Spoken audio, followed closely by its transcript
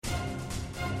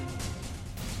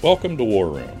Welcome to War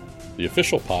Room, the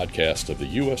official podcast of the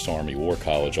U.S. Army War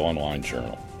College online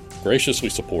journal, graciously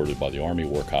supported by the Army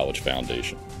War College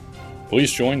Foundation.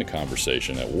 Please join the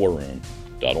conversation at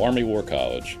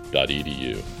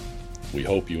warroom.armywarcollege.edu. We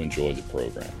hope you enjoy the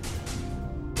program.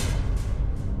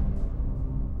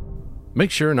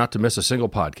 Make sure not to miss a single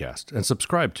podcast and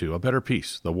subscribe to A Better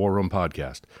Peace, the War Room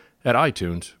podcast, at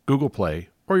iTunes, Google Play,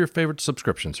 or your favorite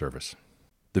subscription service.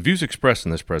 The views expressed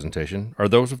in this presentation are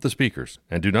those of the speakers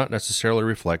and do not necessarily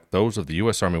reflect those of the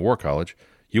U.S. Army War College,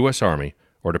 U.S. Army,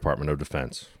 or Department of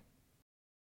Defense.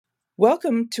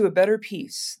 Welcome to A Better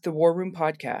Peace, the War Room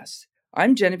podcast.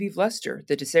 I'm Genevieve Lester,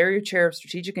 the Desario Chair of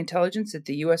Strategic Intelligence at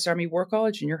the U.S. Army War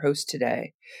College and your host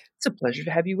today. It's a pleasure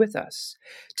to have you with us.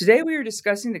 Today we are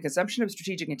discussing the consumption of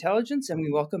strategic intelligence, and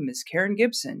we welcome Ms. Karen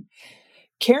Gibson.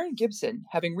 Karen Gibson,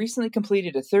 having recently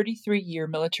completed a 33-year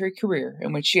military career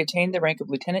in which she attained the rank of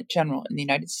Lieutenant General in the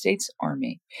United States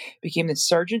Army, became the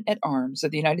Sergeant at Arms of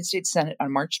the United States Senate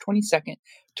on March 22,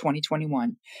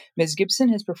 2021. Ms. Gibson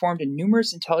has performed in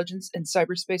numerous intelligence and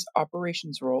cyberspace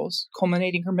operations roles,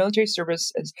 culminating her military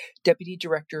service as Deputy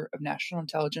Director of National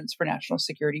Intelligence for National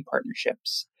Security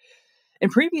Partnerships. In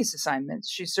previous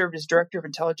assignments, she served as Director of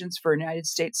Intelligence for United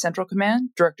States Central Command,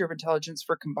 Director of Intelligence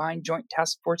for Combined Joint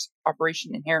Task Force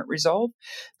Operation Inherent Resolve,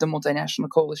 the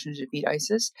multinational coalition to defeat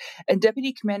ISIS, and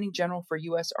Deputy Commanding General for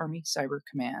U.S. Army Cyber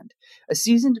Command. A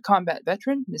seasoned combat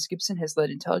veteran, Ms. Gibson has led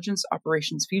intelligence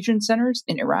operations fusion centers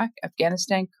in Iraq,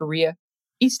 Afghanistan, Korea,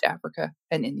 East Africa,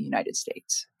 and in the United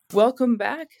States. Welcome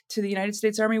back to the United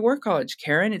States Army War College,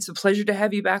 Karen. It's a pleasure to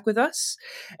have you back with us,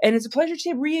 and it's a pleasure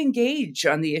to re-engage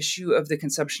on the issue of the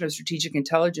consumption of strategic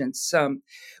intelligence.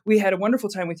 We had a wonderful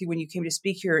time with you when you came to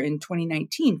speak here in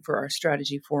 2019 for our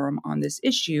strategy forum on this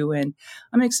issue, and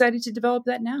I'm excited to develop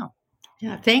that now.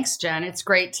 Yeah, thanks, Jen. It's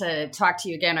great to talk to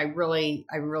you again. I really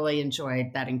enjoyed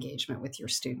that engagement with your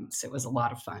students. It was a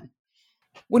lot of fun.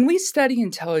 When we study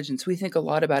intelligence, we think a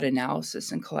lot about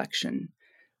analysis and collection.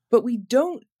 But we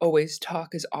don't always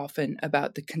talk as often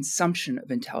about the consumption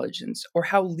of intelligence or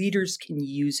how leaders can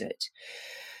use it.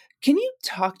 Can you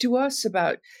talk to us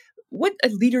about what a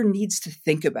leader needs to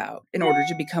think about in order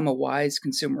to become a wise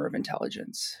consumer of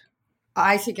intelligence?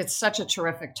 I think it's such a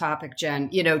terrific topic, Jen.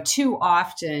 Too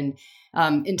often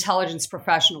intelligence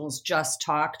professionals just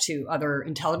talk to other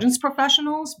intelligence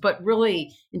professionals, but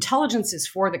really intelligence is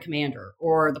for the commander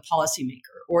or the policymaker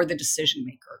or the decision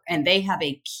maker. And they have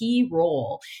a key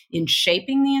role in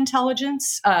shaping the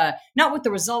intelligence, not what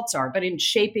the results are, but in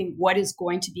shaping what is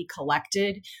going to be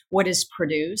collected, what is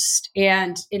produced.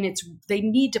 And they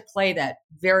need to play that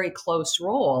very close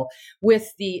role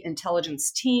with the intelligence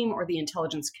team or the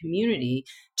intelligence community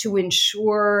to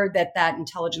ensure that that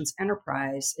intelligence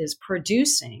enterprise is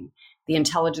producing the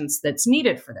intelligence that's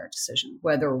needed for their decision,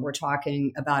 whether we're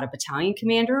talking about a battalion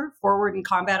commander forward in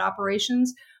combat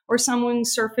operations or someone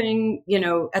surfing,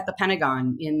 at the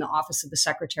Pentagon in the Office of the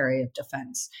Secretary of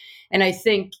Defense. And I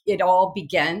think it all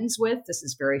begins with, this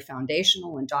is very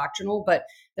foundational and doctrinal, but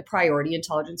the priority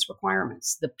intelligence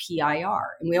requirements, the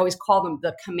PIR. And we always call them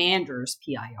the commander's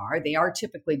PIR. They are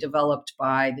typically developed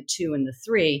by the 2 and the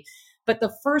 3. But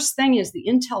the first thing is the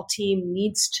intel team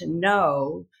needs to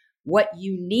know what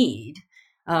you need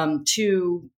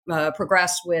to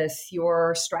progress with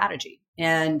your strategy.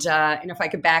 And if I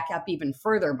could back up even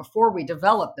further, before we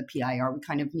develop the PIR, we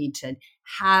kind of need to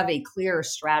have a clear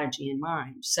strategy in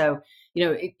mind. So,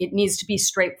 it needs to be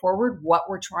straightforward what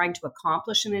we're trying to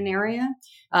accomplish in an area.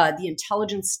 The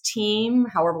intelligence team,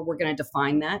 however we're going to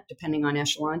define that, depending on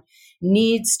echelon,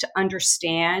 needs to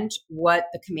understand what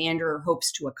the commander hopes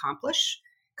to accomplish,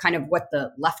 kind of what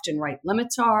the left and right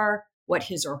limits are, what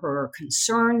his or her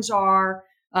concerns are,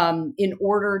 in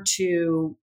order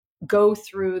to go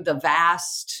through the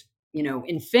vast,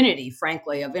 infinity,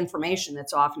 frankly, of information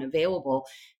that's often available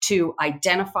to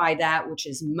identify that which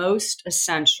is most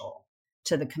essential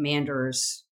to the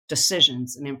commander's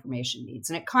decisions and information needs.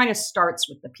 And it kind of starts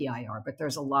with the PIR, but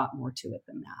there's a lot more to it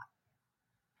than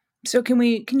that. So can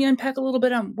you unpack a little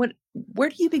bit on where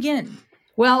do you begin?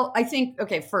 Well, I think,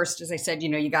 first, as I said,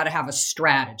 you got to have a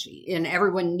strategy, and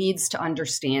everyone needs to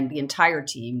understand, the entire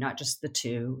team, not just the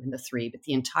 2 and the 3, but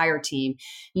the entire team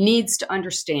needs to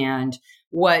understand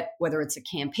whether it's a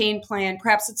campaign plan,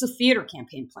 perhaps it's a theater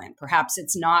campaign plan, perhaps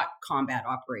it's not combat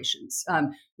operations.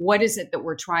 What is it that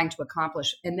we're trying to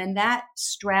accomplish? And then that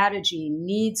strategy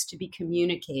needs to be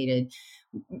communicated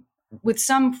with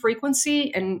some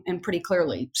frequency and pretty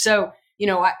clearly. So,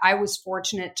 I was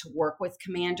fortunate to work with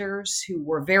commanders who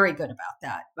were very good about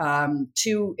that.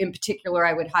 Two in particular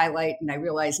I would highlight, and I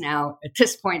realize now at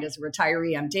this point as a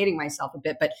retiree, I'm dating myself a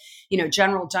bit, but,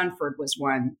 General Dunford was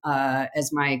one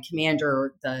as my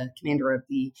commander, the commander of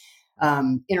the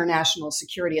International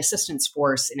Security Assistance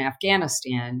Force in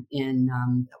Afghanistan in,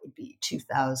 that would be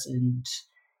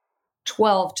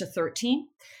 2012 to 13.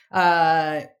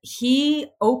 He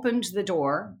opened the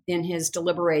door in his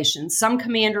deliberations. Some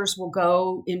commanders will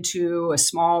go into a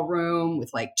small room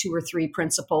with like 2 or 3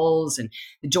 principals and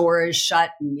the door is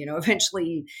shut. And,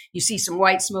 eventually you see some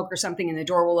white smoke or something and the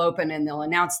door will open and they'll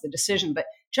announce the decision. But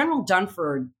General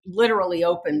Dunford literally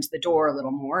opened the door a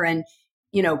little more. And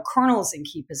colonels in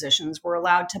key positions were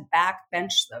allowed to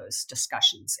backbench those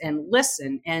discussions and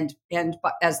listen. And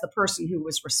but as the person who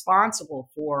was responsible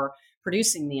for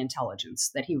producing the intelligence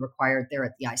that he required there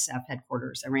at the ISAF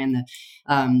headquarters, I ran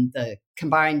the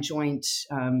Combined Joint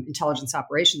Intelligence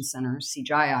Operations Center,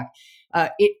 CJIOC.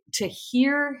 To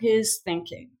hear his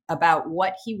thinking about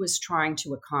what he was trying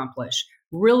to accomplish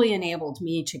really enabled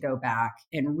me to go back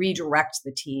and redirect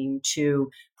the team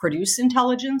to produce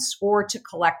intelligence or to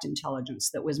collect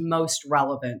intelligence that was most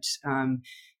relevant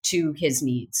to his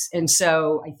needs. And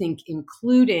so I think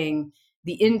including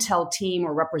the intel team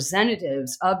or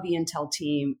representatives of the intel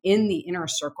team in the inner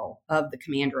circle of the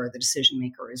commander or the decision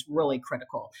maker is really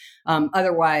critical.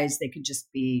 Otherwise, they could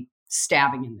just be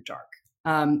stabbing in the dark.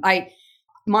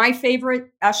 My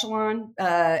favorite echelon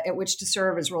at which to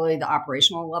serve is really the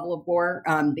operational level of war,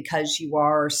 because you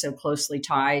are so closely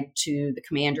tied to the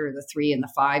commander, the 3 and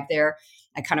the 5 there.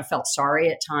 I kind of felt sorry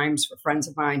at times for friends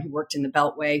of mine who worked in the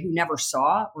Beltway who never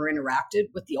saw or interacted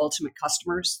with the ultimate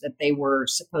customers that they were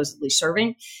supposedly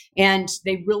serving. And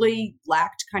they really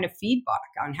lacked kind of feedback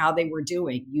on how they were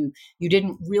doing. You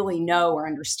didn't really know or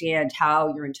understand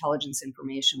how your intelligence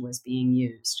information was being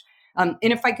used. And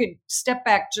if I could step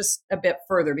back just a bit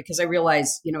further, because I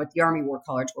realize, at the Army War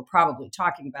College, we're probably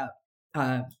talking about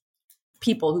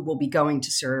people who will be going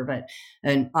to serve at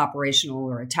an operational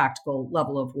or a tactical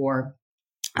level of war,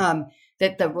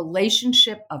 that the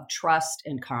relationship of trust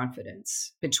and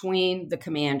confidence between the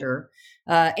commander,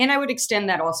 and I would extend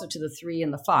that also to the 3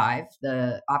 and the 5,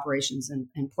 the operations and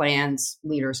plans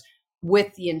leaders,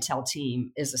 with the intel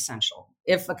team is essential.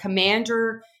 If a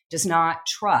commander does not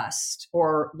trust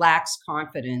or lacks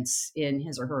confidence in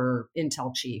his or her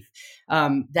intel chief,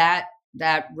 that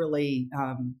really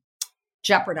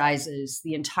jeopardizes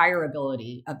the entire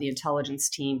ability of the intelligence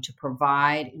team to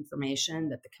provide information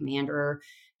that the commander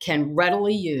can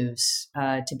readily use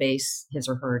to base his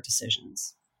or her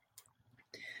decisions.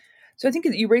 So I think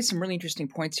that you raised some really interesting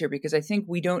points here, because I think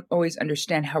we don't always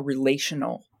understand how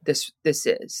relational this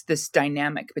is, this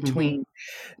dynamic between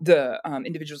the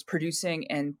individuals producing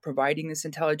and providing this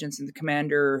intelligence and the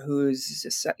commander who's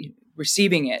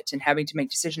receiving it and having to make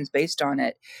decisions based on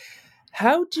it.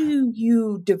 How do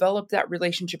you develop that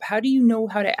relationship? How do you know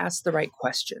how to ask the right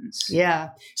questions? Yeah.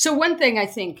 So one thing I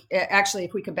think, actually,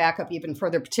 if we could back up even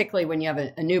further, particularly when you have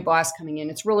a new boss coming in,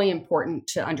 it's really important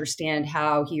to understand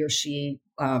how he or she,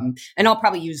 and I'll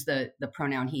probably use the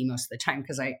pronoun he most of the time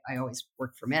because I always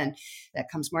work for men. That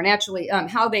comes more naturally.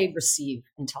 How they receive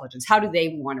intelligence. How do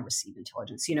they want to receive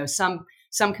intelligence? Some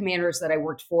commanders that I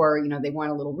worked for, they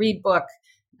want a little read book.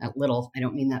 I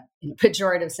don't mean that in a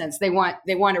pejorative sense. They want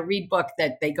a read book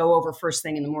that they go over first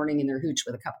thing in the morning in their hooch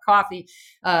with a cup of coffee.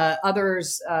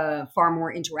 Others, far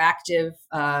more interactive.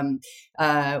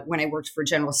 When I worked for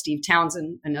General Steve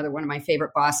Townsend, another one of my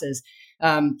favorite bosses,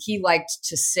 he liked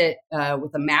to sit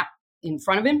with a map in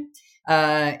front of him,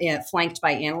 flanked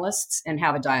by analysts, and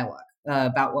have a dialogue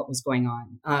about what was going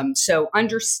on. So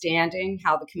understanding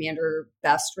how the commander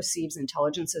best receives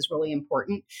intelligence is really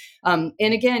important. And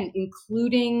again,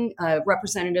 including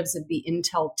representatives of the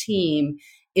intel team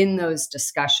in those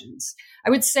discussions. I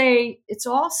would say it's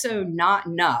also not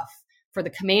enough for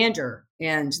the commander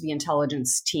and the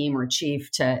intelligence team or chief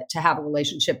to have a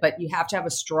relationship, but you have to have a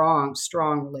strong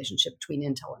relationship between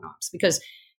intel and ops, because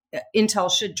intel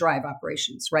should drive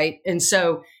operations, right? And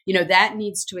so, that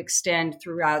needs to extend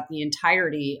throughout the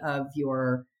entirety of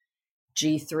your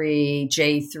G3,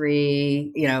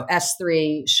 J3,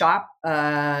 S3 shop,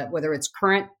 whether it's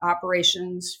current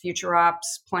operations, future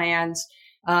ops, plans.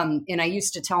 And I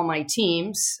used to tell my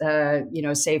teams,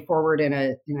 say forward in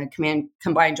a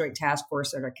combined joint task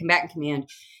force or a combatant command,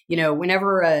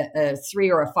 whenever a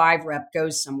 3 or a 5 rep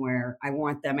goes somewhere, I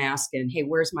want them asking, hey,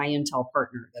 where's my intel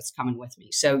partner that's coming with me?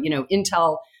 So,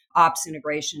 intel ops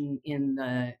integration in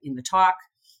the talk,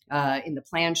 in the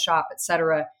plan shop, et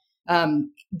cetera.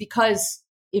 Because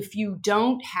if you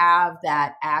don't have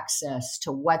that access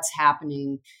to what's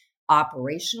happening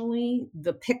operationally,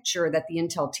 the picture that the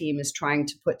intel team is trying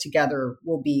to put together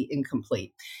will be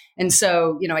incomplete. And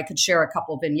so, I could share a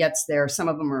couple of vignettes there. Some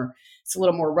of them it's a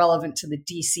little more relevant to the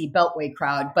DC Beltway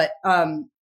crowd, but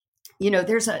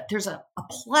there's a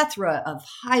plethora of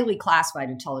highly classified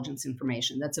intelligence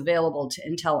information that's available to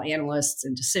intel analysts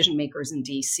and decision makers in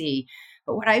DC.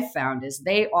 But what I've found is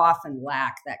they often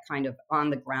lack that kind of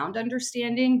on the ground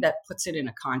understanding that puts it in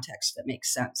a context that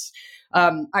makes sense.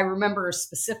 I remember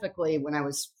specifically when I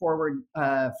was forward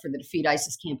for the Defeat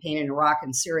ISIS campaign in Iraq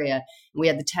and Syria, we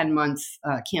had the 10-month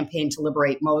campaign to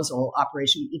liberate Mosul,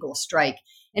 Operation Eagle Strike.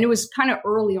 And it was kind of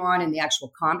early on in the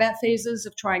actual combat phases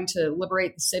of trying to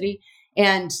liberate the city.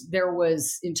 And there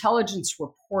was intelligence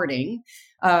reporting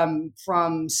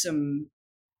from some,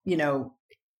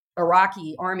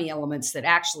 Iraqi army elements that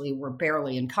actually were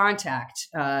barely in contact,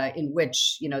 in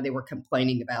which, they were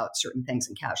complaining about certain things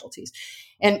and casualties.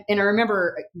 And I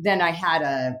remember then I had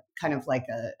a kind of like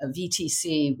a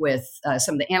VTC with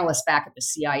some of the analysts back at the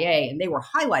CIA, and they were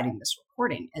highlighting this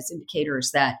reporting as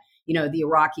indicators that, the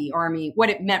Iraqi army, what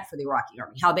it meant for the Iraqi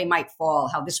army, how they might fall,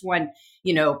 how this one,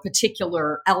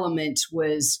 particular element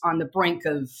was on the brink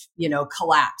of,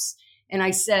 collapse. And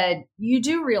I said, you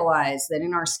do realize that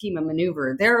in our scheme of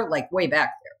maneuver, they're like way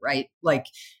back there, right? Like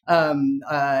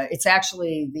it's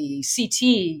actually the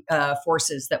CT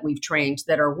forces that we've trained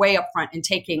that are way up front and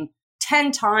taking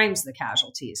 10 times the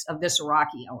casualties of this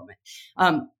Iraqi element.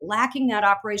 Lacking that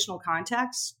operational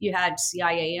context, you had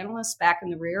CIA analysts back in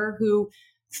the rear who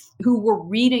were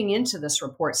reading into this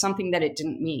report something that it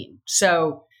didn't mean.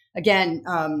 So again,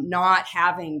 not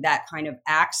having that kind of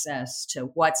access to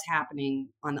what's happening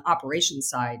on the operations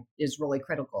side is really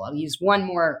critical.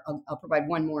 I'll provide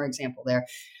one more example there.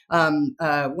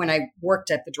 When I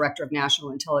worked at the Director of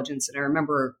National Intelligence, and I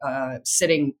remember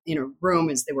sitting in a room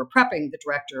as they were prepping the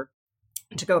director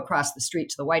to go across the street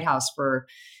to the White House for,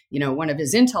 one of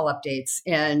his intel updates.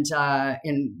 And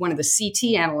one of the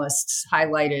CT analysts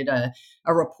highlighted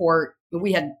a report.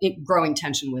 We had growing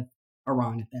tension with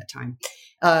Iran at that time.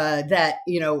 That,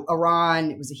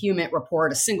 Iran, it was a HUMINT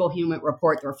report, a single HUMINT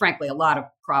report. There were frankly a lot of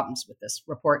problems with this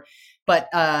report. But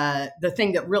the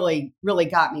thing that really, really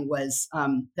got me was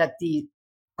that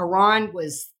Iran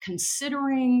was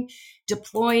considering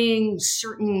deploying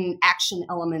certain action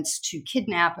elements to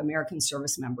kidnap American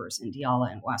service members in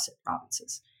Diyala and Wasat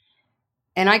provinces.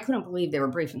 And I couldn't believe they were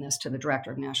briefing this to the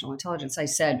Director of National Intelligence. I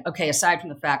said, okay, aside from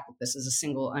the fact that this is a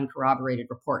single uncorroborated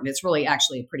report, and it's really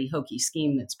actually a pretty hokey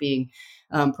scheme that's being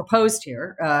proposed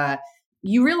here,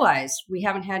 you realize we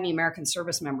haven't had any American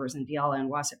service members in Diyala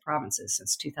and Wasat provinces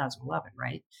since 2011,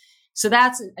 right? So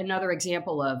that's another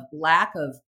example of lack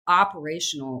of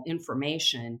operational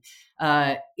information.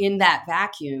 In that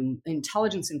vacuum,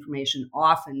 intelligence information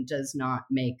often does not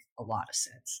make a lot of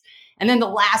sense. And then the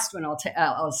last one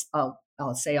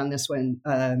I'll say on this one,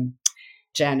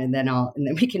 Jen, and then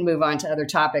we can move on to other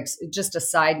topics. Just a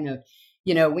side note,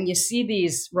 when you see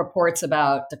these reports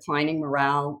about declining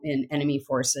morale in enemy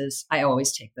forces, I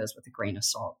always take those with a grain of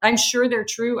salt. I'm sure they're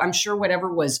true. I'm sure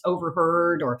whatever was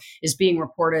overheard or is being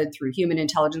reported through human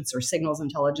intelligence or signals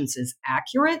intelligence is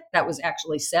accurate. That was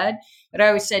actually said. But I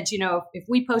always said, if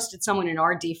we posted someone in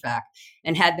our DFAC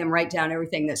and had them write down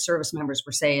everything that service members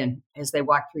were saying as they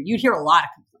walked through, you'd hear a lot of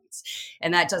complaints.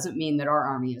 And that doesn't mean that our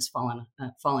army is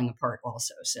falling apart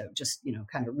also. So just,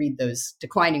 kind of read those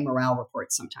declining morale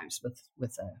reports sometimes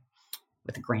with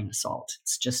a grain of salt.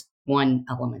 It's just one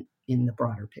element in the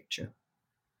broader picture.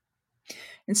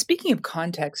 And speaking of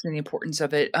context and the importance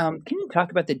of it, can you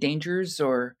talk about the dangers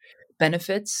or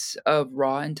benefits of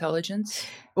raw intelligence?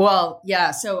 Well,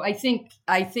 yeah. So I think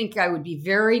I would be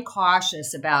very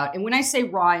cautious about, and when I say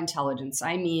raw intelligence,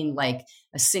 I mean like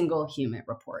a single HUMINT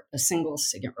report, a single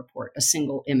SIGINT report, a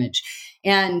single image.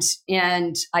 And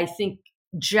I think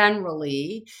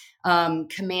generally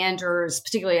commanders,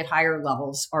 particularly at higher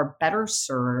levels, are better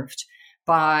served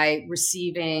by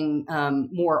receiving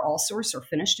more all-source or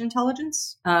finished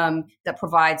intelligence that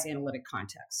provides analytic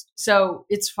context. So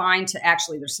it's fine to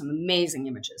actually, there's some amazing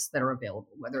images that are available,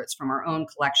 whether it's from our own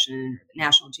collection or the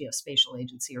National Geospatial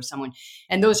Agency or someone.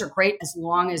 And those are great as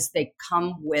long as they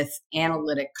come with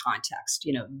analytic context.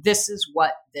 This is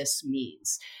what this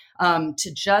means.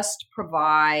 To just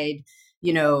provide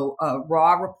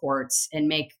raw reports and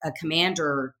make a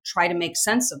commander try to make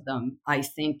sense of them, I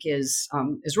think is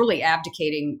really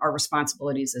abdicating our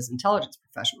responsibilities as intelligence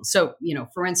professionals. So,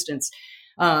 for instance,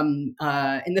 and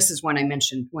this is one I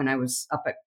mentioned when I was up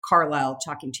at Carlisle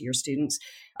talking to your students.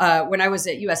 When I was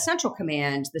at U.S. Central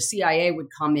Command, the CIA would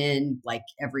come in like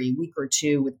every week or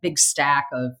two with a big stack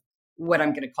of what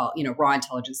I'm going to call, raw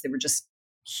intelligence. They were just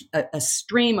a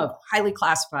stream of highly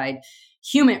classified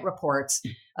human reports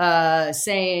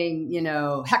saying,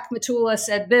 Hekmatullah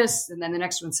said this, and then the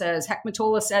next one says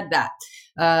Hekmatullah said that.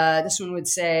 This one would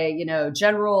say,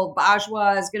 General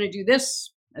Bajwa is going to do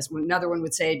this. Another one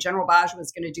would say General Bajwa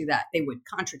is going to do that. They would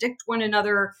contradict one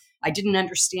another. I didn't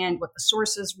understand what the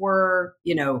sources were,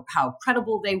 how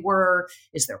credible they were.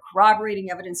 Is there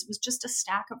corroborating evidence? It was just a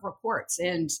stack of reports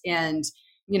and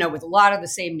with a lot of the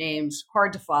same names,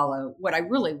 hard to follow. What I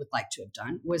really would like to have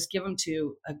done was give them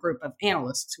to a group of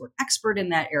analysts who are expert in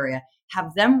that area,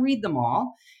 have them read them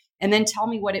all, and then tell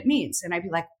me what it means. And I'd be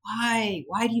like,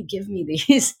 why do you give me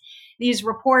these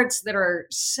reports that are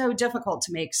so difficult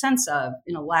to make sense of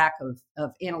in a lack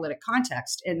of analytic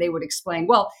context? And they would explain,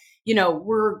 well,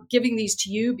 we're giving these to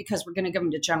you because we're going to give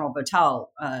them to General Votel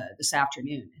this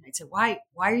afternoon. And I'd say, why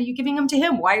are you giving them to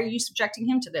him? Why are you subjecting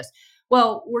him to this?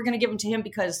 Well, we're going to give them to him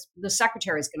because the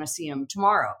secretary is going to see him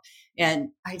tomorrow.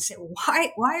 And I'd say,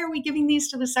 why are we giving these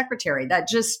to the secretary? That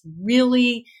just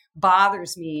really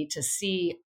bothers me to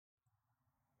see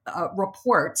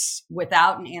reports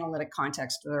without an analytic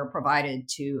context that are provided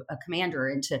to a commander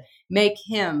and to make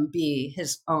him be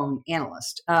his own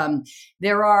analyst.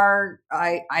 There are,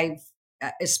 I've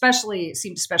especially, it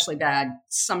seemed especially bad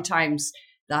sometimes.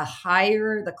 The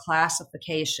higher the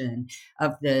classification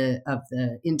of the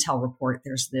intel report,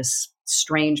 there's this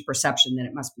strange perception that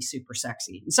it must be super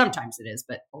sexy. And sometimes it is,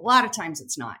 but a lot of times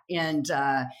it's not. And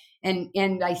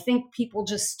I think people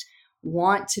just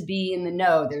want to be in the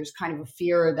know. There's kind of a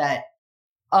fear that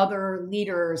other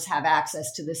leaders have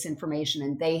access to this information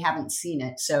and they haven't seen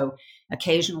it. So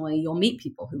occasionally you'll meet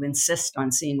people who insist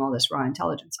on seeing all this raw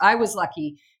intelligence. I was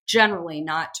lucky generally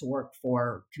not to work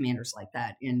for commanders like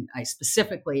that. And I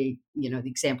specifically, the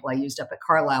example I used up at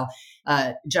Carlisle,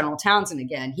 General Townsend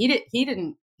again,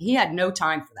 he had no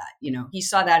time for that. He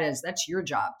saw that as, that's your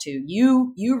job too.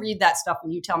 You read that stuff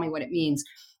and you tell me what it means.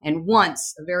 And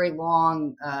once a very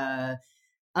long,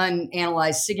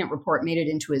 unanalyzed SIGINT report made it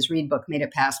into his read book, made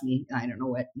it past me. I don't know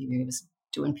what, maybe he was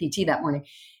doing PT that morning.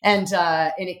 And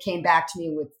it came back to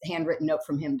me with a handwritten note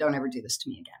from him, don't ever do this to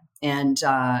me again. And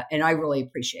I really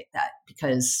appreciate that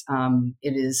because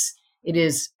it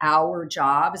is our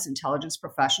job as intelligence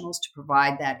professionals to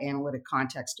provide that analytic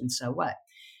context. And so what?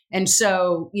 And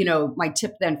so, my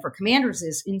tip then for commanders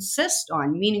is insist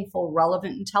on meaningful,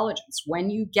 relevant intelligence. When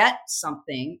you get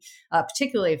something,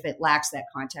 particularly if it lacks that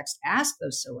context, ask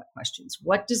those so what questions.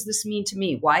 What does this mean to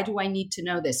me? Why do I need to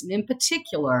know this? And in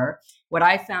particular, what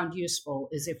I found useful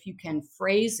is if you can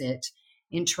phrase it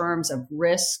in terms of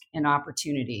risk and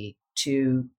opportunity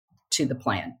to the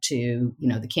plan, to,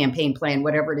 the campaign plan,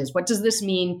 whatever it is. What does this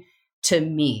mean to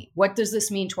me? What does this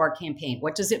mean to our campaign?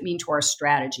 What does it mean to our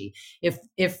strategy?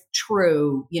 If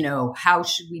true, how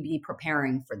should we be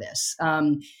preparing for this?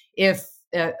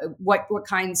 What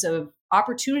kinds of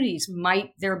opportunities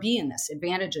might there be in this,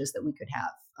 advantages that we could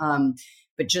have?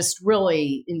 But just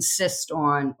really insist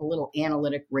on a little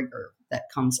analytic rigor that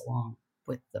comes along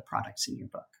with the products in your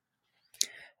book.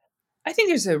 I think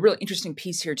there's a really interesting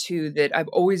piece here too that I've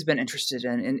always been interested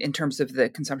in terms of the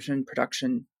consumption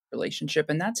production relationship,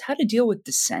 and that's how to deal with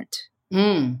dissent.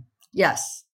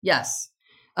 Yes.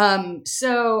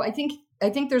 So I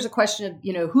think there's a question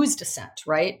of, who's dissent,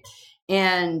 right?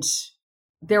 And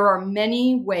there are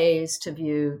many ways to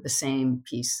view the same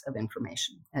piece of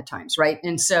information at times, right?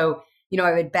 And so,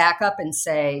 I would back up and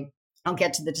say, I'll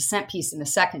get to the dissent piece in a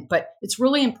second, but it's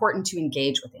really important to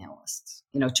engage with analysts,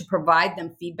 to provide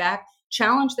them feedback,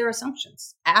 challenge their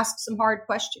assumptions, ask some hard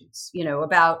questions,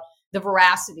 about the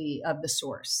veracity of the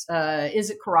source. Is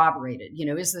it corroborated?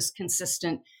 Is this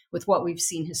consistent with what we've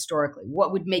seen historically?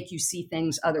 What would make you see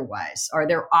things otherwise? Are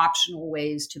there optional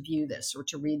ways to view this or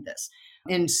to read this?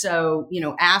 And so,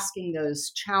 asking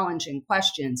those challenging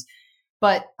questions.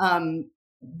 But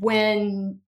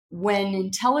when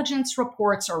intelligence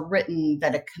reports are written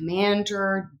that a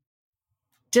commander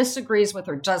disagrees with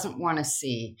or doesn't want to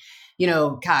see,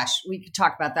 we could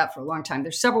talk about that for a long time.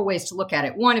 There's several ways to look at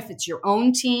it. One, if it's your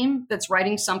own team that's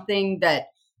writing something that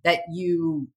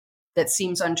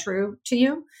seems untrue to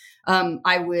you,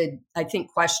 I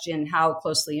think question how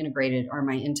closely integrated are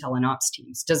my intel and ops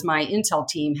teams? Does my intel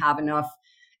team have enough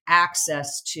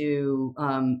access to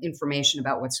information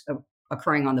about what's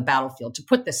occurring on the battlefield to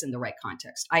put this in the right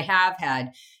context? I have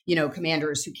had,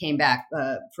 commanders who came back,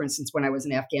 for instance, when I was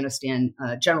in Afghanistan,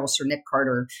 General Sir Nick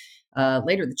Carter,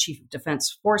 later the Chief of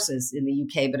Defense Forces in the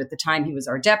UK, but at the time he was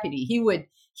our deputy, he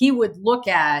would look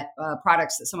at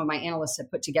products that some of my analysts had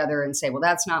put together and say, well,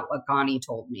 that's not what Ghani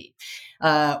told me.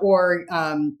 Or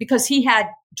because he had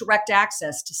direct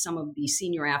access to some of the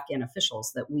senior Afghan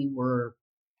officials that we were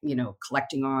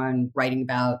collecting on, writing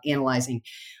about, analyzing.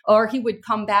 Or he would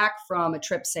come back from a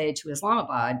trip, say, to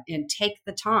Islamabad and take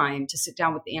the time to sit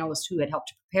down with the analyst who had helped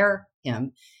to prepare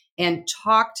him and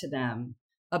talk to them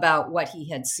about what he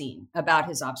had seen, about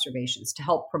his observations, to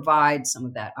help provide some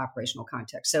of that operational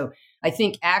context. So I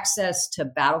think access to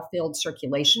battlefield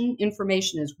circulation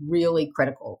information is really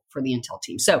critical for the intel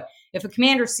team. So if a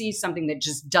commander sees something that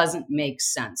just doesn't make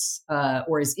sense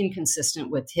or is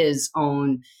inconsistent with his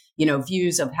own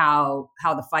views of how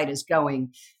the fight is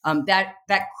going, that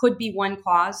could be one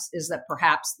cause, is that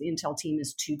perhaps the intel team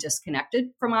is too disconnected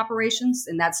from operations,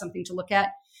 and that's something to look at.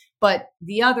 But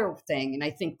the other thing, and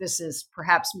I think this is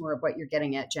perhaps more of what you're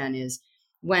getting at, Jen, is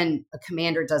when a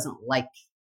commander doesn't like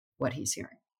what he's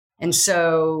hearing. And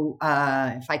so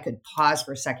if I could pause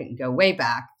for a second and go way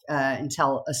back and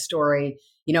tell a story,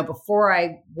 before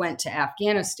I went to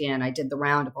Afghanistan, I did the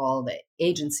round of all the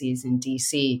agencies in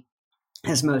DC,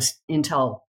 as most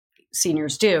intel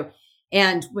seniors do,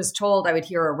 and was told I would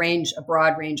hear a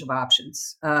broad range of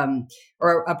options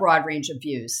or a broad range of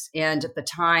views. And at the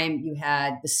time, you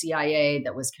had the CIA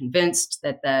that was convinced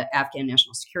that the Afghan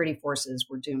National Security Forces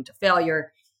were doomed to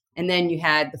failure. And then you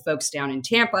had the folks down in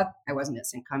Tampa, I wasn't at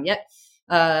CENTCOM yet,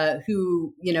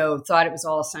 who, thought it was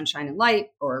all sunshine and light,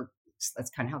 or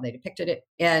that's kind of how they depicted it,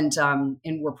 and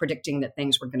were predicting that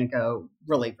things were going to go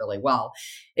really, really well.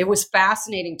 It was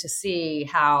fascinating to see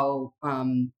how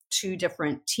two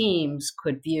different teams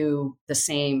could view the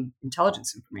same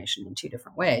intelligence information in two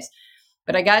different ways.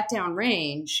 But I got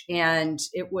downrange, and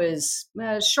it was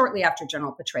shortly after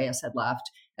General Petraeus had left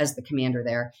as the commander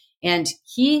there. And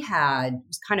he had, it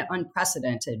was kind of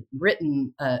unprecedented,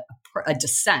 written a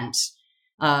dissent.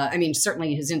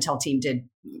 Certainly his intel team did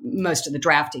most of the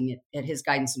drafting at his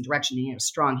guidance and direction. He had a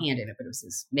strong hand in it, but it was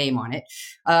his name on it,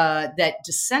 that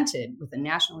dissented with a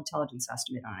national intelligence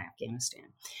estimate on Afghanistan.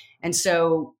 And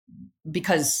so,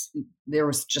 because there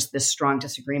was just this strong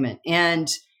disagreement. And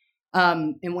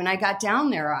when I got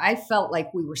down there, I felt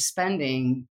like we were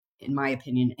spending, in my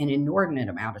opinion, an inordinate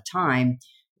amount of time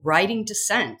writing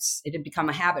dissents. It had become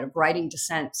a habit of writing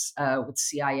dissents with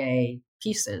CIA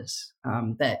pieces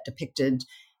that depicted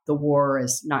the war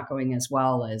as not going as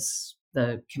well as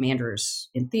the commanders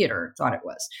in theater thought it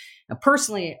was. Now,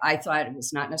 personally, I thought it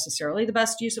was not necessarily the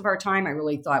best use of our time. I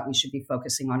really thought we should be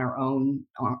focusing on our own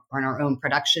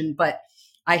production. But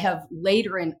I have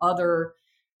later in other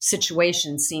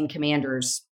situations seen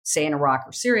commanders, say in Iraq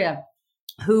or Syria,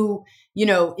 who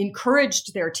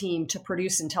encouraged their team to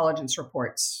produce intelligence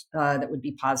reports that would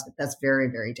be positive. That's very,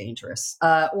 very dangerous.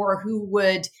 Or who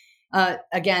would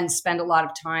again, spend a lot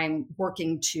of time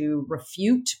working to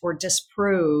refute or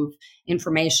disprove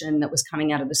information that was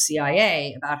coming out of the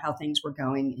CIA about how things were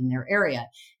going in their area.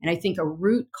 And I think a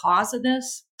root cause of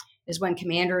this is when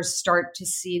commanders start to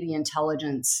see the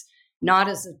intelligence not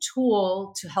as a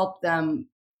tool to help them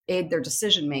aid their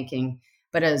decision-making,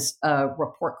 but as a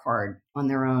report card on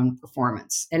their own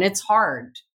performance. And it's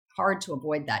hard to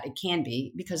avoid that. It can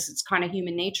be, because it's kind of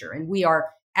human nature. And we are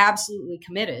absolutely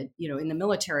committed, in the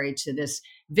military, to this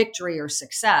victory or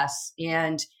success.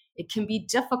 And it can be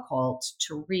difficult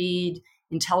to read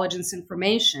intelligence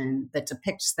information that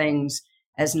depicts things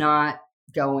as not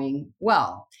going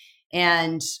well.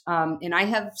 And I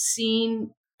have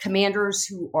seen commanders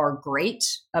who are great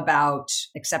about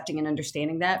accepting and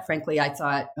understanding that. Frankly, I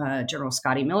thought General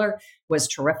Scotty Miller was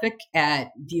terrific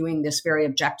at viewing this very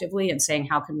objectively and saying,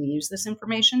 how can we use this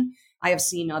information? I have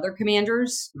seen other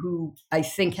commanders who I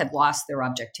think had lost their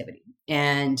objectivity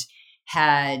and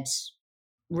had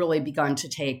really begun to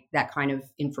take that kind of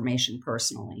information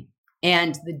personally.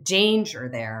 And the danger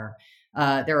there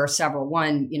are several.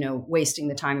 One, wasting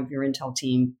the time of your intel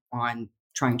team on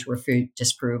trying to refute,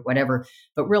 disprove, whatever.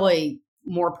 But really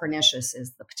more pernicious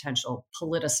is the potential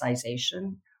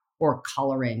politicization or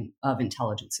coloring of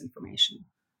intelligence information.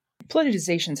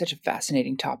 Politicization is such a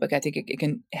fascinating topic. I think it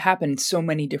can happen in so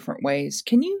many different ways.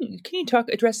 Can you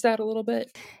address that a little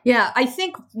bit? Yeah, I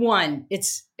think one,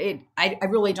 I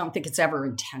really don't think it's ever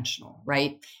intentional,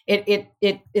 right?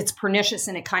 It's pernicious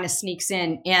and it kind of sneaks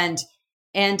in. And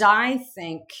I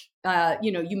think, I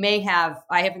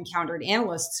have encountered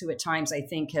analysts who at times I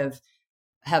think have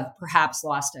perhaps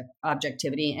lost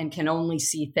objectivity and can only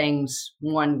see things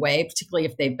one way, particularly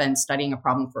if they've been studying a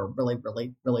problem for a really,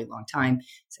 really, really long time,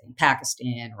 say in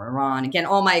Pakistan or Iran. Again,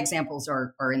 all my examples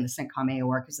are in the CENTCOM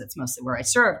AOR because that's mostly where I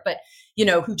serve, but,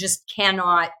 who just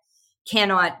cannot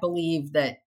believe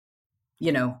that,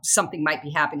 something might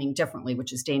be happening differently,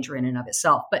 which is danger in and of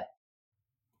itself. But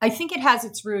I think it has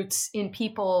its roots in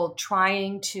people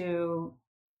trying to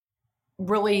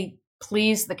really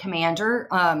please the commander.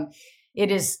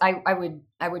 it is. I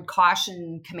would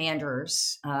caution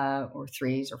commanders or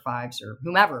threes or fives or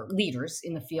whomever leaders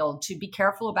in the field to be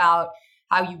careful about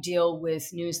how you deal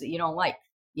with news that you don't like.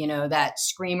 That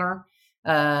screamer,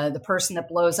 the person that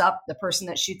blows up, the person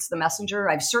that shoots the messenger.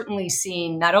 I've certainly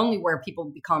seen not only where people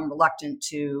become reluctant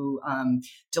to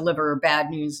deliver bad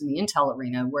news in the intel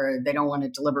arena, where they don't want to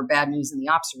deliver bad news in the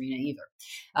ops arena either.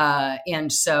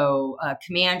 And so a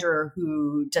commander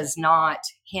who does not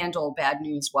handle bad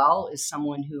news well is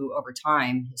someone who over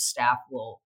time his staff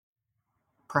will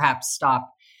perhaps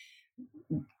stop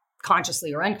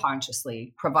consciously or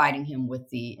unconsciously providing him with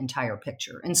the entire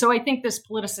picture. And so I think this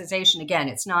politicization, again,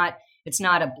 it's not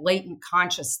a blatant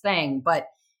conscious thing, but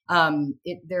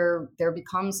there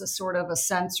becomes a sort of a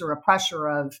sense or a pressure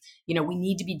of, we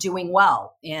need to be doing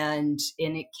well. And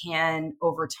it can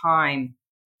over time,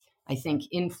 I think,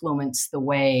 influence the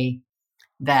way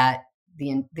that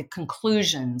the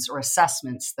conclusions or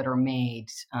assessments that are made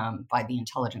by the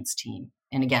intelligence team.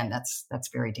 And again, that's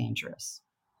very dangerous.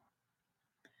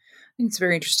 I think it's a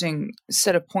very interesting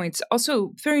set of points.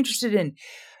 Also, very interested in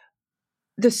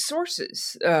the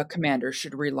sources commanders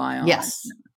should rely on. Yes,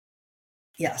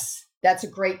 that's a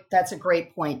great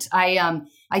point. I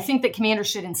think that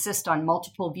commanders should insist on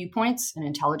multiple viewpoints and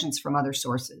intelligence from other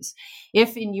sources.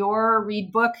 If in your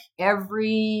read book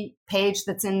every page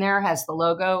that's in there has the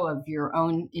logo of your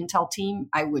own intel team,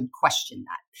 I would question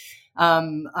that.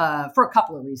 For a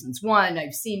couple of reasons. One,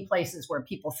 I've seen places where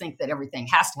people think that everything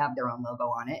has to have their own logo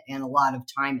on it, and a lot of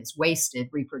time is wasted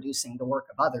reproducing the work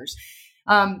of others.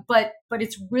 But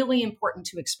it's really important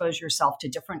to expose yourself to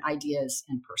different ideas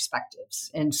and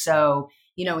perspectives. And so,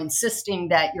 insisting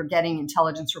that you're getting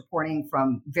intelligence reporting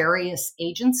from various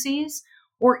agencies,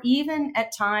 or even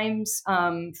at times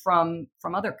from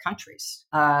other countries.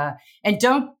 And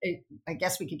don't, I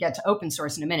guess we could get to open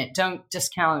source in a minute. Don't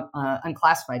discount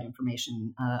unclassified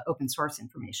information, open source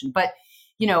information. But,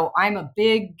 I'm a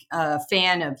big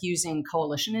fan of using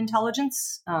coalition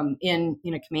intelligence in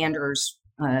a commander's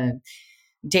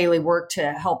daily work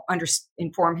to help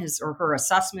inform his or her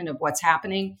assessment of what's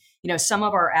happening. Some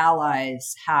of our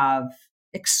allies have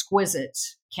exquisite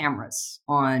cameras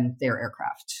on their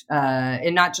aircraft,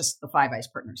 and not just the Five Eyes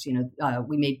partners.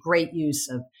 We made great use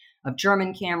of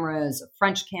German cameras, of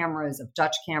French cameras, of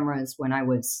Dutch cameras when I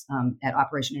was at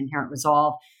Operation Inherent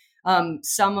Resolve.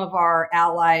 Some of our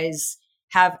allies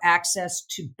have access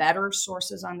to better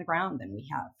sources on the ground than we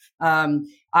have.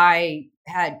 I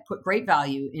had put great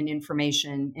value in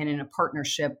information and in a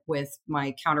partnership with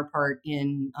my counterpart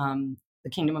in the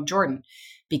Kingdom of Jordan,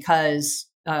 because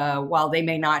while they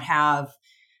may not have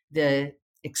the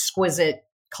exquisite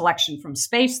collection from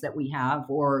space that we have,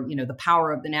 or the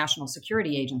power of the National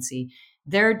Security Agency,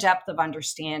 their depth of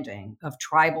understanding of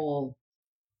tribal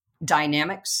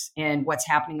dynamics and what's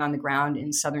happening on the ground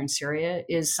in southern Syria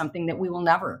is something that we will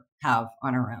never have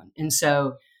on our own. And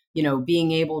so,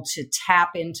 being able to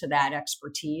tap into that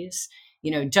expertise,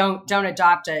 don't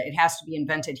adopt it has to be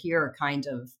invented here kind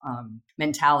of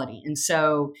mentality. And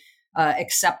so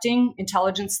accepting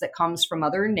intelligence that comes from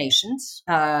other nations,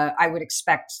 I would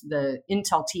expect the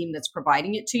intel team that's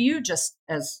providing it to you, just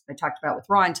as I talked about with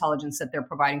raw intelligence, that they're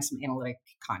providing some analytic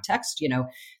context,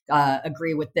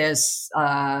 agree with this,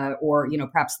 or,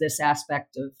 perhaps this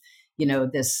aspect of,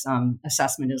 this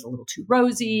assessment is a little too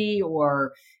rosy,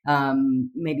 or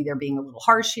maybe they're being a little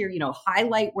harsh here,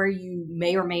 highlight where you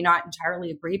may or may not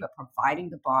entirely agree, but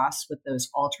providing the boss with those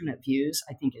alternate views,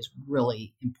 I think, is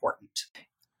really important.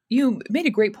 You made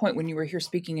a great point when you were here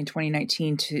speaking in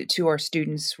 2019 to our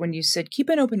students, when you said, keep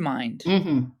an open mind.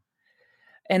 Mm-hmm.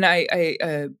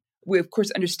 And we, of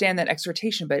course, understand that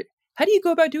exhortation, but how do you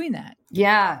go about doing that?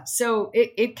 Yeah, so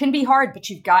it can be hard, but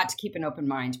you've got to keep an open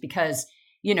mind because,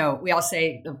 we all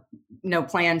say no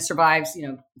plan survives,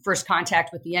 first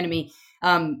contact with the enemy.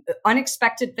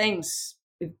 Unexpected things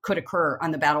could occur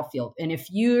on the battlefield. And if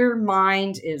your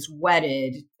mind is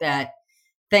wedded that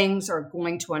things are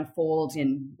going to unfold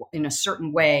in a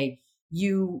certain way,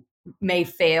 you may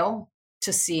fail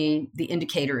to see the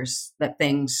indicators that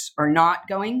things are not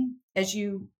going as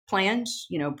you planned.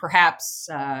 Perhaps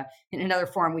in another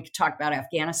forum, we could talk about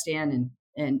Afghanistan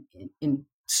and in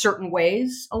certain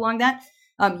ways along that.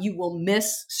 You will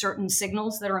miss certain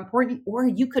signals that are important, or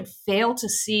you could fail to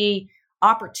see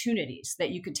opportunities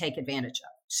that you could take advantage of.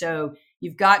 So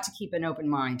you've got to keep an open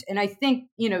mind. And I think,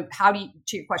 to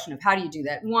your question of how do you do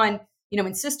that? One,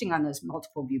 insisting on those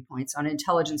multiple viewpoints, on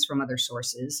intelligence from other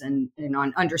sources, and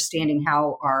on understanding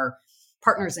how our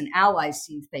partners and allies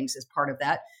see things as part of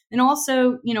that. And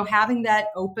also, having that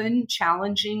open,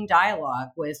 challenging dialogue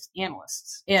with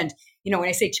analysts. And, when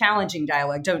I say challenging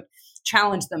dialogue, don't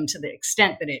challenge them to the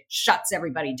extent that it shuts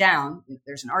everybody down.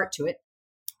 There's an art to it.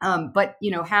 But,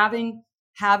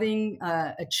 having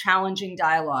a challenging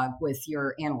dialogue with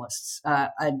your analysts.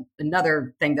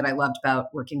 Another thing that I loved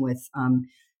about working with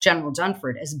General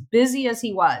Dunford, as busy as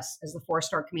he was as the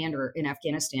 4-star commander in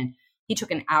Afghanistan, he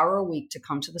took an hour a week to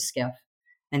come to the SCIF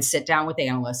and sit down with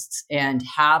analysts and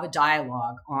have a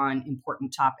dialogue on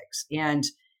important topics. And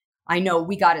I know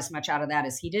we got as much out of that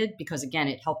as he did, because again,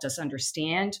 it helped us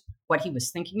understand what he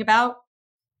was thinking about,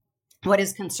 what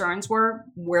his concerns were,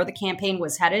 where the campaign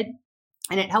was headed.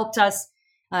 And it helped us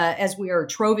as we are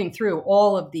troving through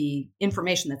all of the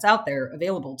information that's out there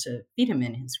available to feed him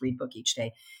in his read book each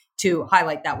day, to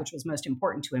highlight that which was most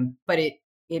important to him. But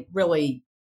it really,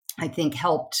 I think,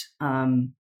 helped all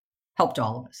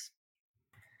of us.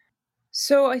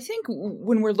 So I think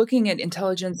when we're looking at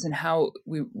intelligence and how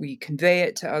we convey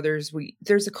it to others,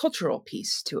 there's a cultural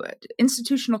piece to it.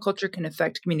 Institutional culture can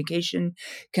affect communication,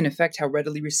 can affect how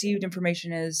readily received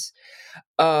information is,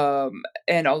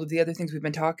 and all of the other things we've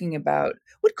been talking about.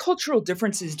 What cultural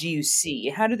differences do you see?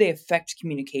 How do they affect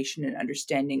communication and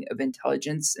understanding of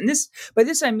intelligence? And by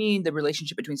this I mean the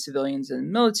relationship between civilians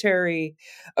and military,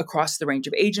 across the range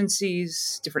of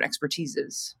agencies, different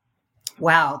expertises.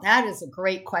 Wow, that is a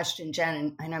great question,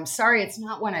 Jen. And I'm sorry, it's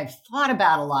not one I've thought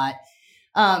about a lot.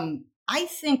 I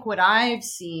think what I've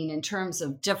seen in terms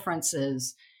of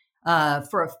differences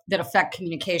that affect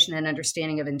communication and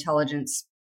understanding of intelligence,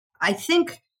 I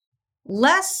think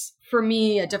less for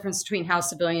me a difference between how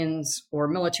civilians or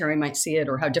military might see it,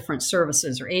 or how different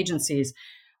services or agencies.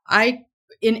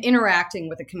 In interacting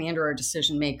with a commander or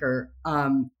decision maker,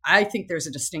 I think there's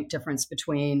a distinct difference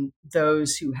between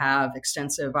those who have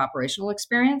extensive operational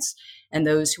experience and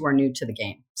those who are new to the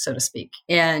game, so to speak.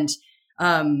 And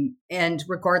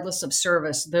regardless of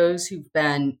service, those who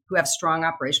have strong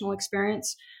operational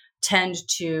experience tend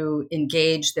to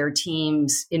engage their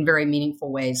teams in very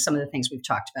meaningful ways. Some of the things we've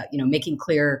talked about, making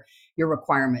clear your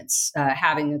requirements,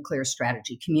 having a clear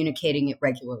strategy, communicating it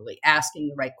regularly, asking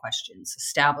the right questions,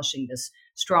 establishing this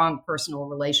strong personal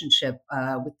relationship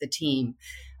with the team.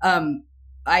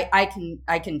 I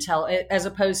can tell, as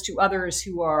opposed to others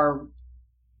who are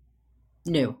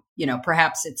new.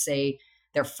 Perhaps it's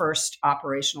their first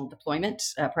operational deployment.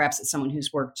 Perhaps it's someone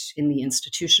who's worked in the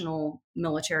institutional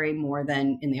military more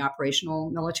than in the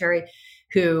operational military,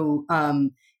 who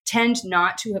tend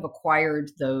not to have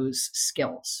acquired those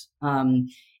skills.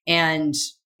 And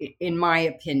in my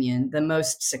opinion, the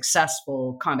most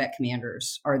successful combat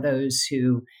commanders are those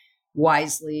who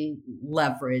wisely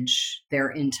leverage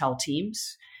their intel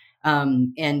teams.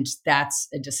 And that's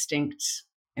a distinct,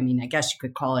 I guess you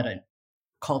could call it a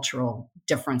cultural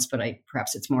difference, but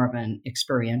perhaps it's more of an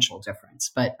experiential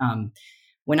difference. But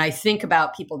when I think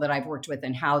about people that I've worked with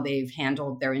and how they've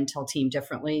handled their intel team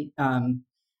differently,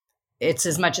 it's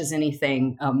as much as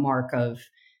anything a mark of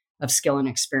skill and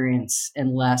experience,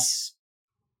 and less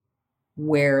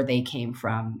where they came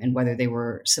from and whether they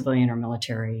were civilian or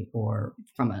military or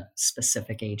from a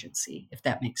specific agency, if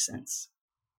that makes sense.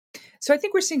 So I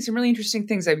think we're seeing some really interesting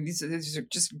things. These are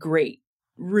just great,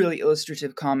 really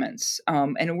illustrative comments.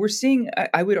 And we're seeing,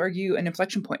 I would argue, an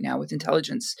inflection point now with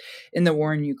intelligence in the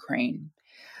war in Ukraine.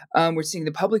 We're seeing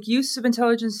the public use of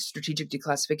intelligence, strategic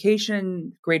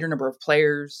declassification, greater number of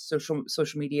players,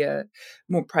 social media,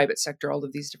 more private sector, all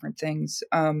of these different things.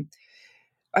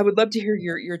 I would love to hear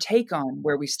your take on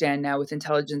where we stand now with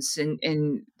intelligence in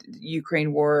the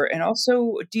Ukraine war, and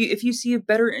also if you see a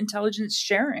better intelligence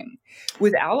sharing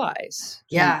with allies.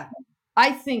 Yeah,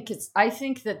 I think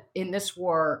that in this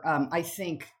war,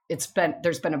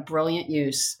 there's been a brilliant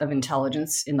use of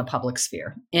intelligence in the public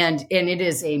sphere, and it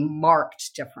is a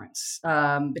marked difference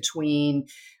between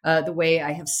the way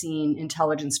I have seen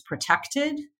intelligence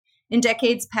protected in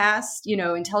decades past.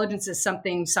 Intelligence is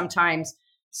something sometimes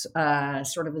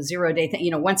sort of a 0-day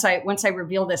thing. Once I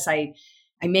reveal this, I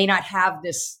may not have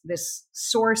this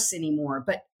source anymore,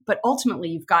 but ultimately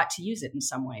you've got to use it in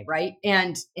some way, right?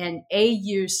 And a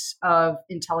use of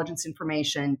intelligence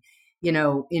information,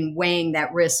 in weighing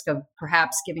that risk of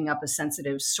perhaps giving up a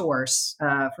sensitive source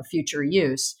for future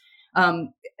use,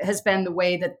 has been the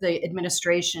way that the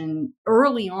administration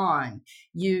early on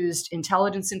used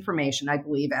intelligence information, I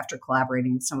believe, after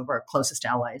collaborating with some of our closest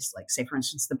allies, like, say, for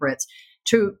instance, the Brits,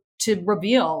 to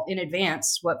reveal in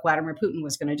advance what Vladimir Putin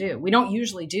was going to do. We don't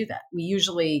usually do that. We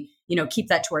usually, keep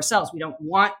that to ourselves. We don't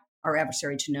want our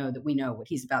adversary to know that we know what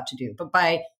he's about to do. But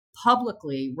by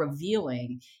publicly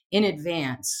revealing in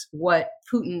advance what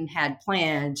Putin had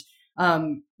planned,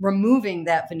 removing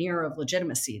that veneer of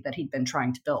legitimacy that he'd been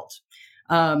trying to build.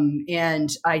 And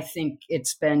I think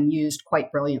it's been used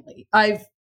quite brilliantly. I've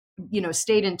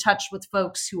stayed in touch with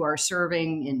folks who are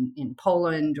serving in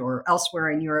Poland or elsewhere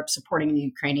in Europe supporting the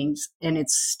Ukrainians, and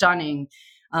it's stunning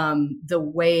the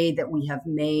way that we have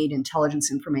made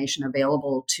intelligence information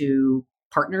available to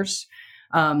partners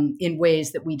in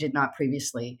ways that we did not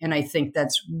previously. And I think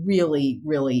that's really,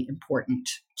 really important.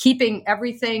 Keeping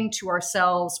everything to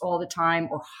ourselves all the time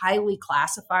or highly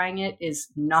classifying it is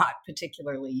not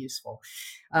particularly useful.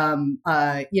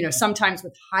 Sometimes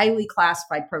with highly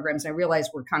classified programs, I realize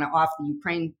we're kind of off the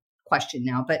Ukraine question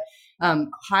now, but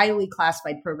highly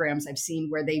classified programs I've seen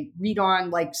where they read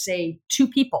on, like, say, two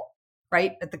people,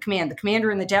 right, at the commander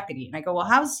and the deputy. And I go, well,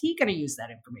 how's he going to use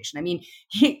that information? I mean,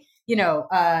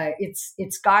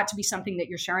 it's got to be something that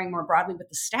you're sharing more broadly with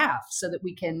the staff so that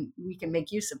we can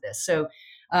make use of this. So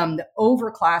the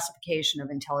overclassification of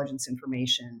intelligence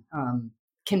information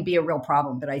can be a real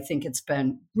problem, but I think it's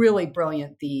been really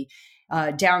brilliant. The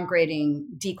downgrading,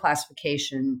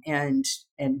 declassification, and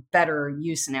better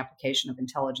use and application of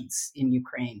intelligence in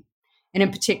Ukraine, and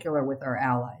in particular with our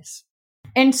allies.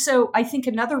 And so I think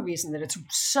another reason that it's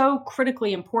so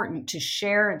critically important to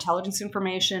share intelligence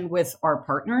information with our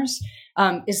partners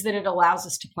is that it allows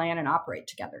us to plan and operate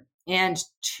together. And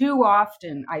too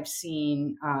often I've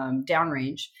seen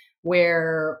downrange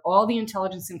where all the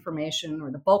intelligence information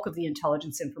or the bulk of the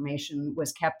intelligence information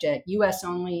was kept at US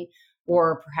only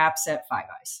or perhaps at Five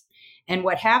Eyes. And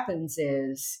what happens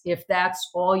is if that's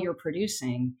all you're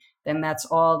producing, then that's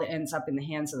all that ends up in the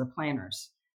hands of the planners.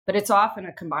 But it's often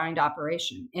a combined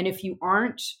operation. And if you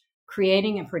aren't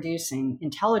creating and producing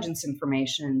intelligence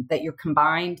information that your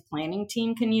combined planning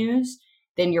team can use,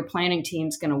 then your planning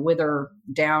team's going to wither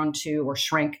down to or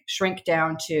shrink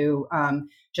down to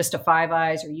just a Five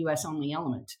Eyes or US only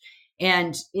element.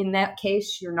 And in that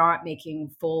case, you're not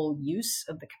making full use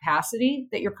of the capacity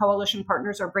that your coalition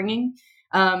partners are bringing.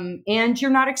 And you're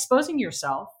not exposing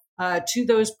yourself to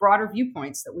those broader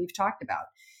viewpoints that we've talked about.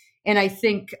 And I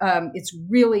think it's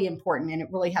really important, and it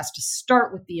really has to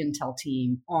start with the Intel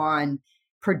team on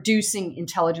producing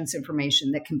intelligence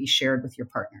information that can be shared with your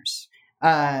partners.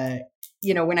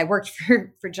 When I worked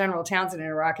for General Townsend in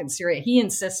Iraq and Syria, he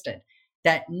insisted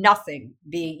that nothing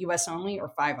be US only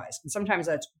or Five Eyes. And sometimes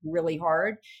that's really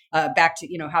hard. Back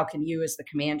to, how can you as the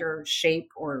commander shape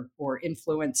or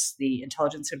influence the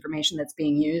intelligence information that's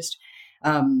being used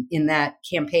in that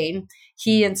campaign?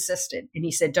 He insisted, and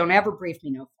he said, don't ever brief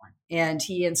me, no form. And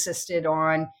he insisted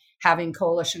on having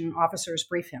coalition officers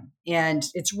brief him. And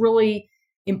it's really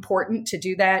important to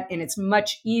do that. And it's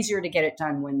much easier to get it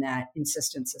done when that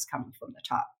insistence is coming from the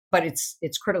top. But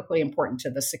it's critically important to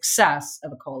the success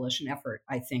of a coalition effort,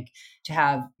 I think, to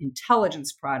have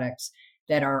intelligence products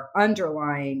that are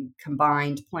underlying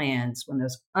combined plans when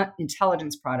those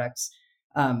intelligence products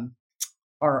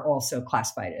are also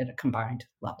classified at a combined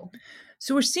level.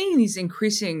 So we're seeing these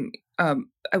increasing, I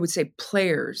would say,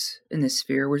 players in this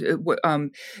sphere.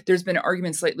 There's been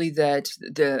arguments lately that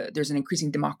there's an increasing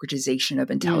democratization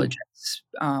of intelligence,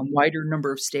 wider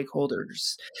number of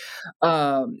stakeholders,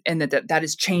 and that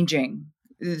is changing.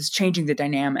 It's changing the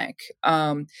dynamic.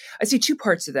 I see two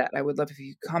parts of that. I would love if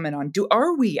you could comment on.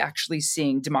 Are we actually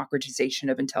seeing democratization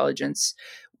of intelligence?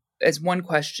 As one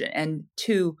question. And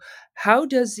two, how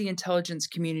does the intelligence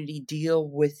community deal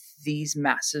with these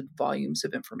massive volumes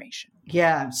of information?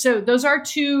 Yeah, so those are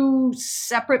two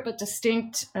separate but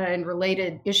distinct and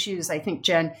related issues, I think,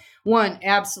 Jen. One,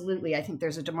 absolutely, I think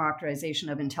there's a democratization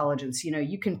of intelligence.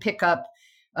 You can pick up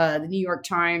the New York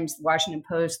Times, the Washington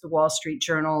Post, the Wall Street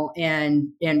Journal,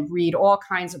 and read all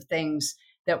kinds of things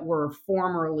that were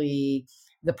formerly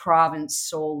the province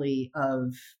solely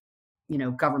of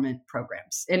government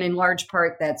programs. And in large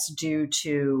part, that's due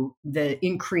to the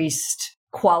increased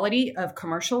quality of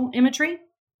commercial imagery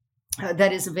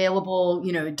that is available.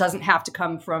 It doesn't have to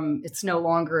come from, it's no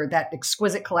longer, that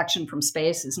exquisite collection from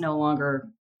space is no longer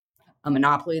a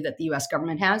monopoly that the US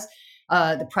government has.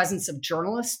 The presence of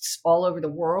journalists all over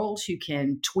the world who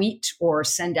can tweet or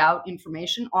send out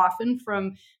information, often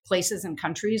from places and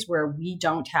countries where we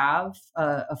don't have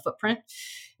a footprint.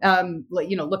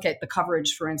 Look at the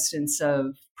coverage, for instance,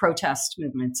 of protest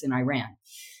movements in Iran,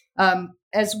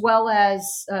 as well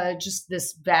as just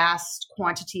this vast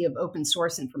quantity of open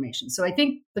source information. So I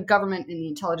think the government and the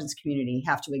intelligence community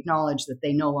have to acknowledge that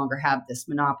they no longer have this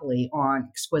monopoly on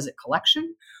exquisite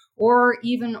collection or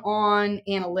even on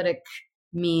analytic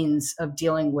means of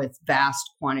dealing with vast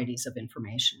quantities of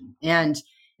information. And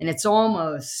it's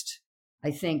almost, I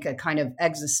think, a kind of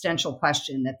existential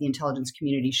question that the intelligence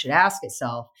community should ask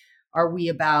itself. Are we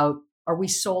about are we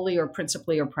solely or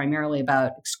principally or primarily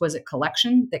about exquisite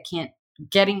collection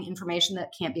getting information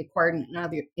that can't be acquired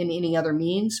in any other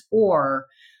means? Or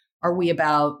are we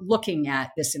about looking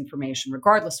at this information,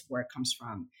 regardless of where it comes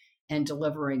from, and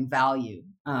delivering value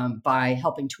by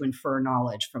helping to infer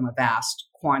knowledge from a vast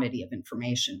quantity of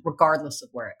information, regardless of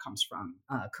where it comes from,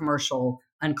 commercial,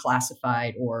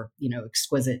 unclassified, or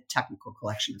exquisite technical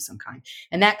collection of some kind?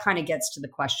 And that kind of gets to the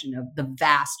question of the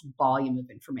vast volume of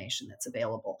information that's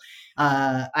available.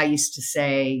 I used to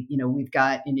say, we've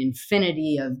got an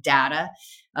infinity of data,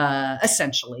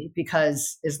 essentially,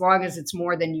 because as long as it's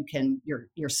more than you can,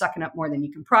 you're sucking up more than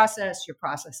you can process, you're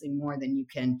processing more than you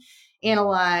can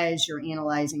analyze, you're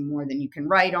analyzing more than you can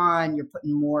write on, you're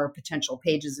putting more potential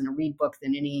pages in a read book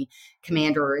than any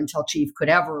commander or intel chief could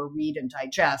ever read and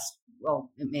digest. Well,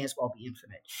 it may as well be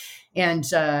infinite.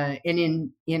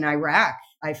 And in Iraq,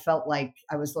 I felt like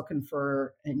I was looking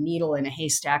for a needle in a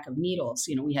haystack of needles.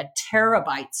 We had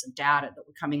terabytes of data that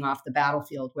were coming off the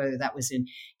battlefield, whether that was in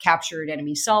captured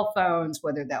enemy cell phones,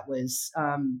 whether that was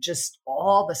just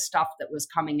all the stuff that was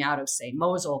coming out of, say,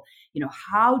 Mosul.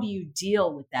 How do you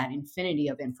deal with that infinity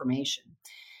of information?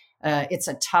 It's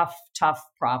a tough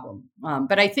problem.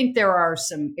 But I think there are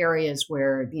some areas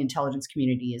where the intelligence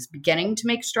community is beginning to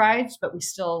make strides, but we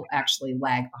still actually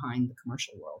lag behind the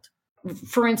commercial world.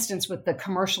 For instance, with the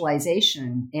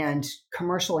commercialization and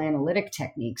commercial analytic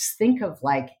techniques, think of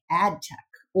like ad tech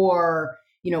or,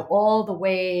 all the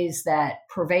ways that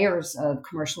purveyors of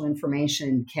commercial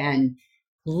information can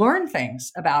learn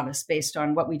things about us based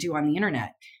on what we do on the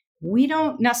internet. We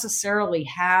don't necessarily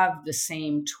have the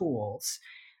same tools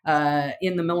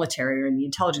in the military or in the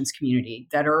intelligence community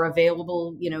that are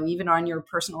available, even on your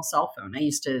personal cell phone.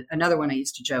 Another one I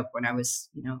used to joke when I was,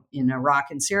 in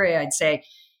Iraq and Syria, I'd say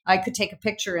I could take a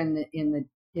picture in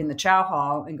the chow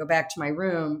hall and go back to my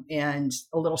room, and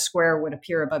a little square would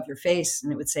appear above your face,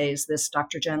 and it would say, "Is this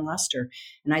Dr. Jen Lester?"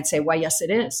 And I'd say, "Why, yes, it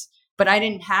is." But I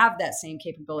didn't have that same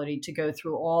capability to go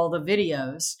through all the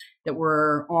videos that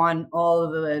were on all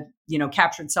of the,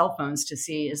 captured cell phones to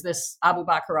see, is this Abu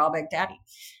Bakr al-Baghdadi?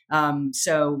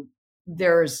 So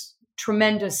there's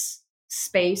tremendous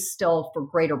space still for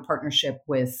greater partnership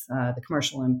with the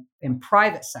commercial and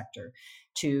private sector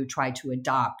to try to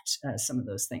adopt some of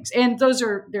those things. And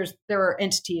there are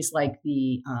entities like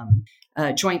the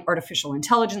Joint Artificial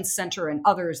Intelligence Center and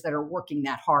others that are working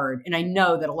that hard. And I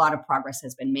know that a lot of progress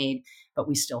has been made, but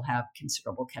we still have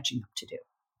considerable catching up to do.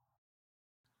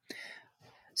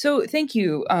 So thank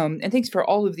you. And thanks for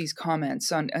all of these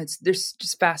comments on there's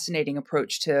just fascinating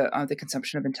approach to the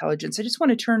consumption of intelligence. I just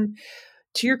want to turn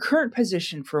to your current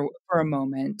position for a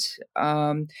moment.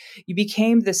 You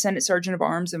became the Senate Sergeant of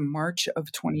Arms in March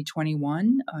of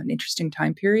 2021, an interesting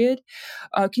time period.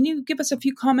 Can you give us a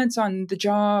few comments on the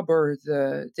job or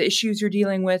the issues you're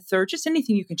dealing with, or just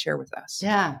anything you can share with us?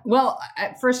 Yeah. Well,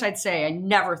 at first I'd say I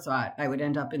never thought I would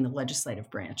end up in the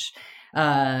legislative branch.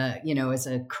 As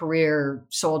a career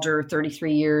soldier,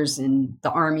 33 years in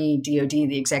the Army, DOD,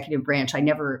 the executive branch, I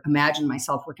never imagined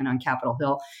myself working on Capitol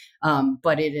Hill.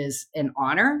 But it is an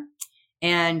honor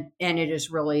and it is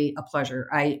really a pleasure.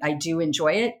 I do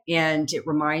enjoy it. And it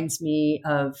reminds me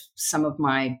of some of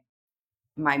my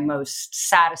most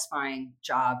satisfying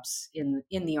jobs in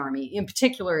the Army. In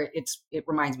particular, it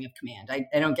reminds me of command. I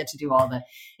don't get to do all the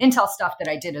intel stuff that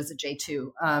I did as a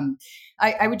J2.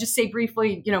 I would just say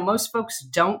briefly, most folks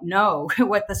don't know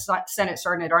what the Senate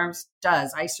Sergeant at Arms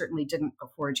does. I certainly didn't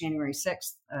before January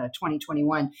 6th,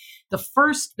 2021. The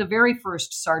very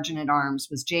first Sergeant at Arms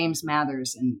was James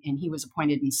Mathers, and he was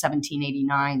appointed in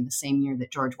 1789, the same year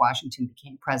that George Washington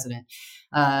became president.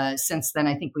 Since then,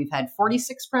 I think we've had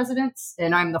 46 presidents,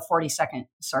 and I'm the 42nd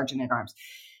Sergeant at Arms.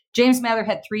 James Mather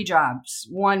had three jobs.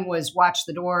 One was watch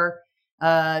the door.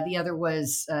 The other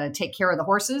was take care of the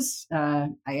horses.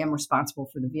 I am responsible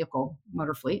for the vehicle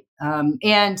motor fleet.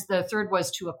 And the third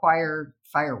was to acquire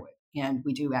firewood. And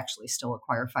we do actually still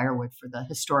acquire firewood for the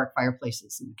historic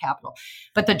fireplaces in the Capitol.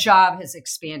 But the job has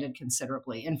expanded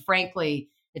considerably. And frankly,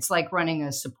 it's like running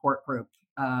a support group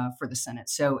for the Senate.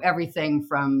 So everything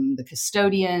from the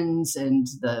custodians and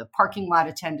the parking lot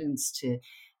attendants to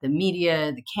the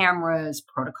media, the cameras,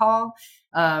 protocol,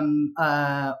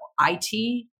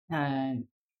 IT,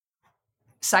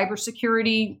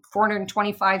 cybersecurity,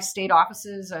 425 state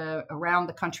offices around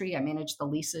the country. I manage the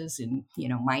leases in,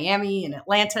 Miami and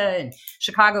Atlanta and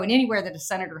Chicago and anywhere that a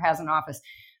senator has an office,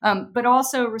 but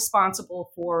also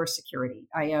responsible for security.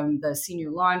 I am the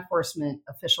senior law enforcement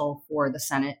official for the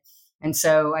Senate. And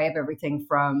so I have everything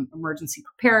from emergency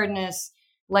preparedness,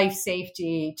 life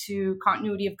safety, to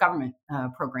continuity of government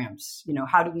programs.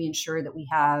 How do we ensure that we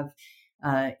have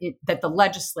that the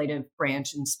legislative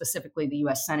branch, and specifically the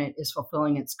U.S. Senate, is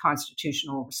fulfilling its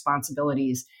constitutional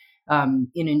responsibilities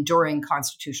in enduring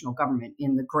constitutional government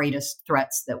in the greatest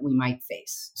threats that we might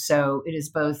face. So it is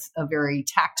both a very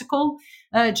tactical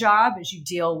job as you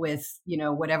deal with,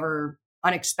 whatever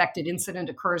unexpected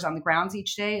incident occurs on the grounds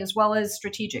each day, as well as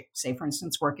strategic, say, for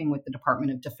instance, working with the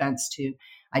Department of Defense to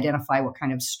identify what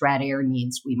kind of strat air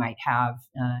needs we might have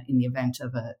in the event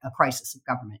of a crisis of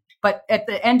government. But at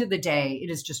the end of the day,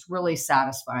 it is just really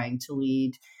satisfying to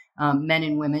lead men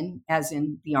and women, as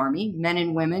in the Army, men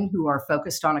and women who are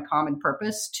focused on a common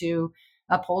purpose to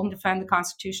uphold and defend the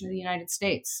Constitution of the United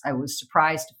States. I was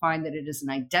surprised to find that it is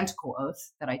an identical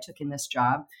oath that I took in this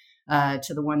job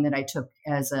to the one that I took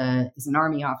as an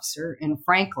Army officer. And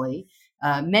frankly,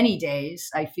 many days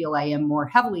I feel I am more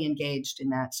heavily engaged in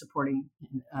that supporting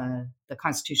the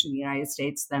Constitution of the United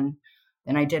States than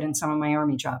I did in some of my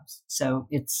Army jobs. So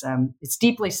it's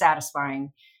deeply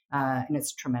satisfying and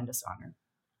it's a tremendous honor.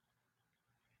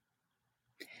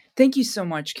 Thank you so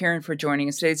much, Karen, for joining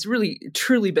us today. It's really,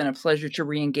 truly been a pleasure to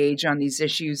re-engage on these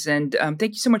issues. And thank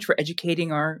you so much for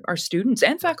educating our students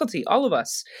and faculty, all of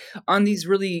us, on these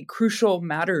really crucial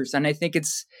matters. And I think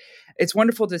it's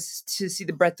wonderful to see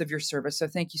the breadth of your service. So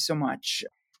thank you so much.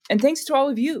 And thanks to all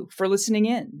of you for listening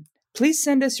in. Please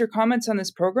send us your comments on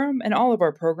this program and all of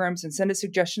our programs, and send us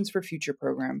suggestions for future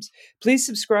programs. Please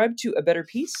subscribe to A Better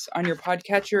Peace on your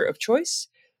podcatcher of choice.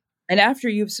 And after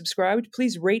you've subscribed,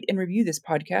 please rate and review this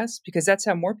podcast, because that's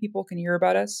how more people can hear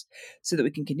about us, so that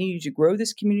we can continue to grow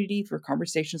this community for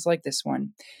conversations like this one.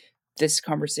 This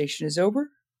conversation is over,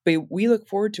 but we look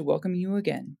forward to welcoming you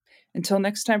again. Until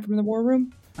next time from the War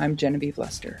Room, I'm Genevieve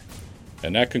Lester.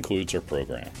 And that concludes our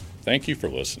program. Thank you for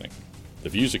listening. The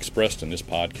views expressed in this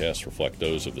podcast reflect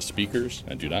those of the speakers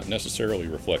and do not necessarily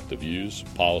reflect the views,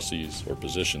 policies, or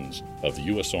positions of the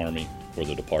U.S. Army or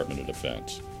the Department of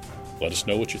Defense. Let us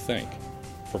know what you think.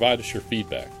 Provide us your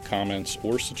feedback, comments,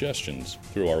 or suggestions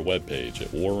through our webpage at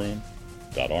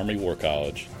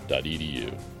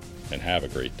warroom.armywarcollege.edu. And have a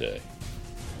great day.